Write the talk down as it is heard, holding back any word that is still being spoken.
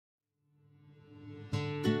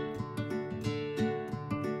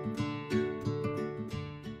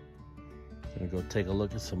go take a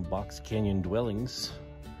look at some box canyon dwellings.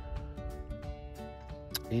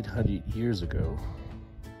 800 years ago.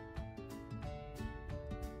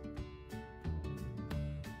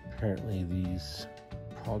 Apparently these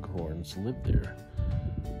pronghorns lived there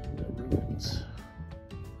in the ruins.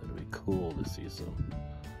 That'd be cool to see some.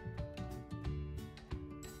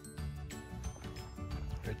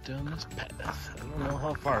 Right down this path. I don't know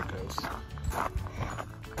how far it goes.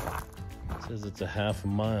 It says it's a half a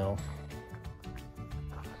mile.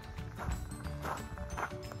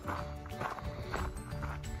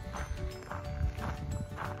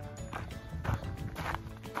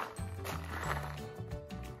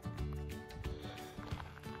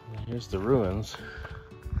 Here's the ruins.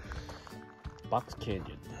 Box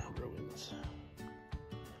Canyon ruins.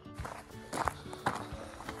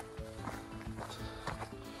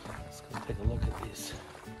 Let's go take a look at these.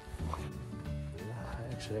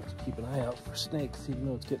 I actually have to keep an eye out for snakes, even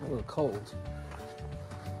though it's getting a little cold.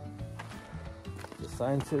 The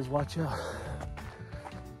sign says watch out. I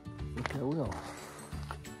think I will.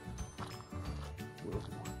 This is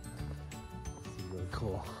really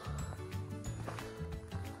cool.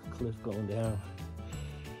 Cliff going down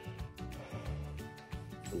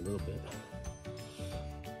a little bit.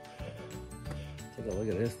 Take a look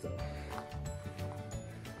at this though.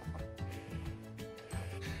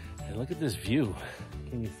 And look at this view.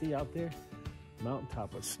 Can you see out there?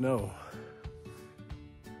 Mountaintop of snow.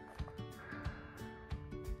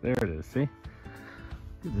 There it is, see?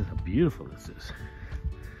 Look at how beautiful this is.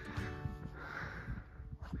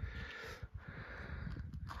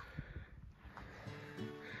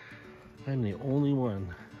 I'm the only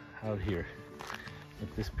one out here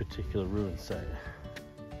at this particular ruin site.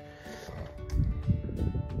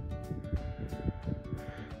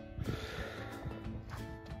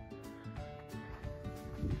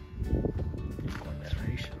 More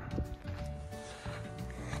narration.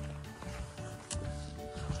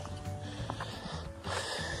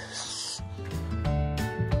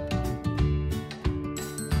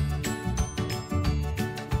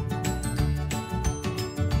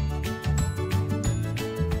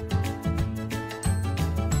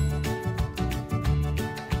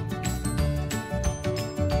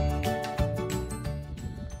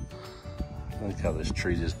 Look how this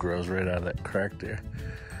tree just grows right out of that crack there.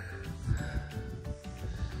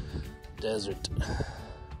 Desert.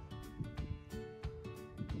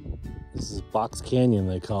 This is Box Canyon,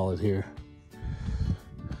 they call it here.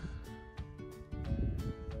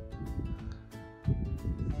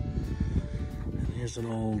 And here's an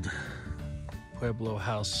old Pueblo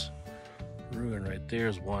house ruin right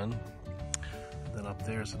there's one. And then up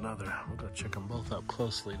there's another. We'll go check them both out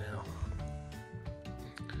closely now.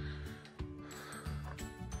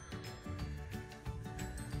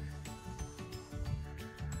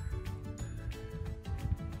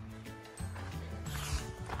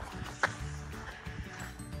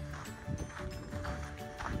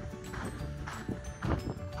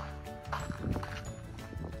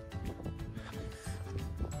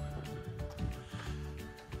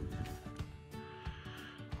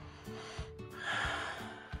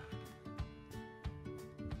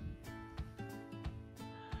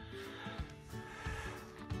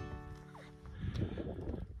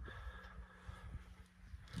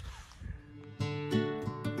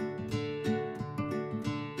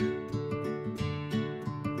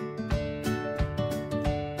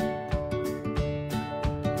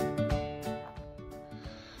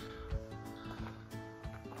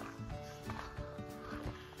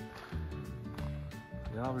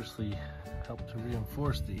 They obviously help to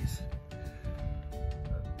reinforce these.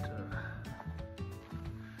 But,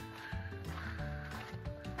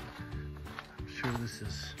 I'm sure this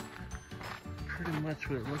is pretty much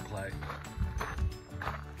what it looked like.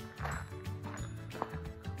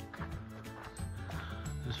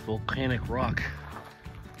 There's volcanic rock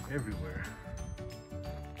everywhere.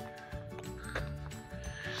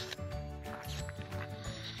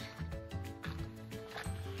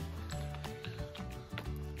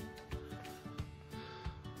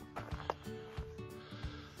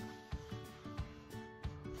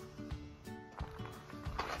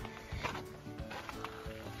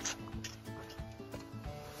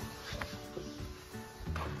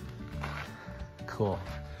 Cool.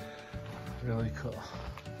 Really cool.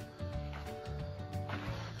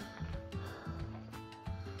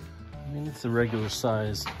 I mean, it's a regular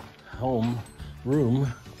sized room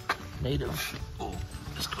made of, oh,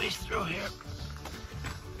 squeeze through here.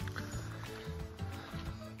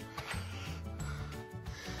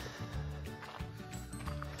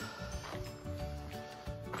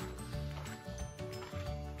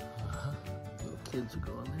 Little kids are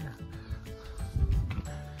going there.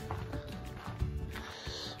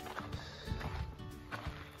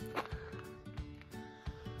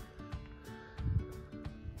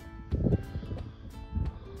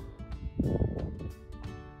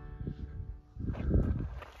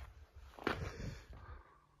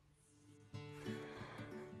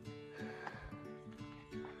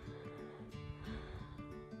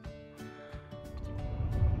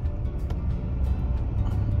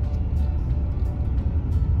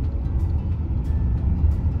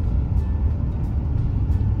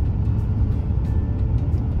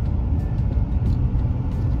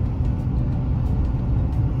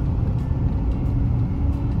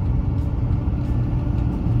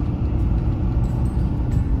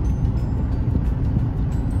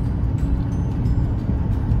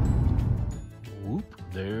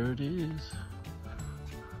 There it is.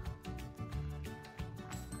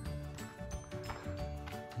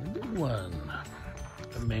 A good one.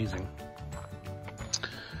 Amazing.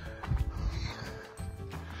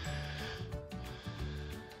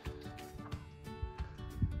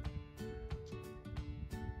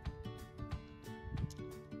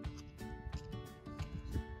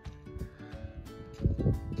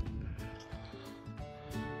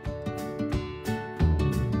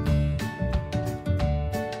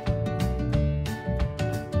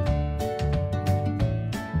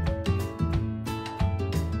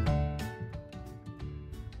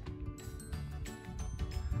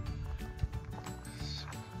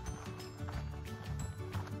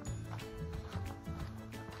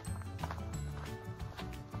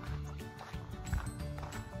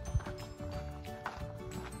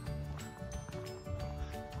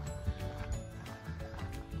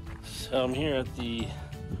 So I'm here at the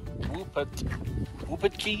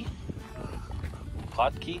Wupatki.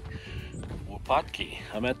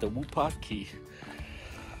 I'm at the Wupatki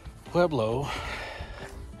Pueblo,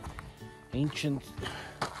 ancient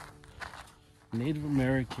Native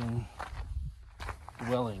American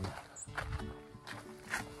dwelling.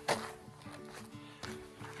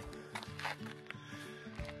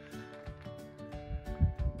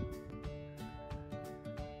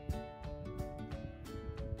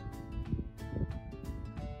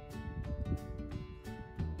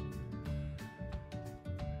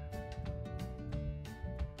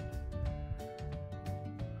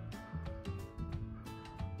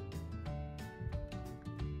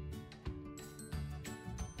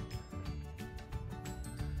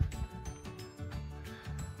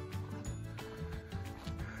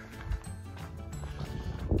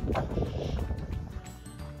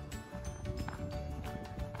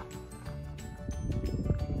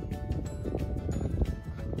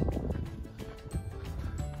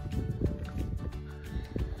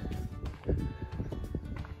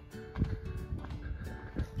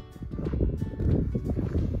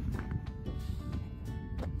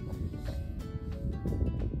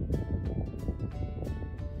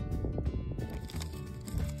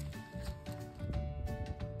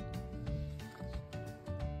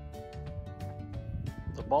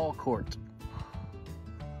 The ball court.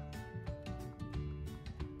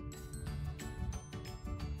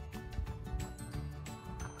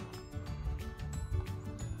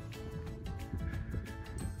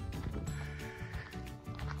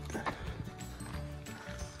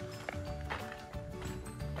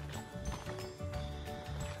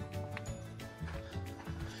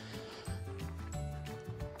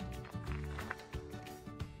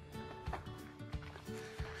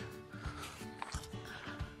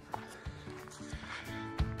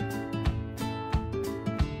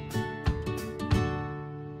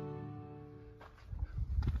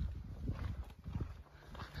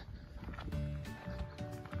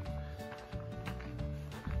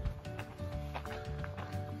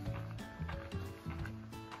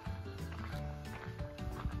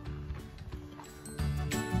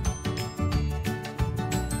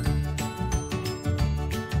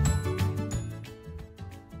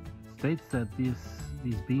 States that these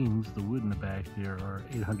beams, the wood in the back there, are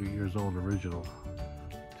 800 years old original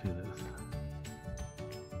to this.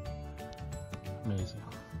 Amazing.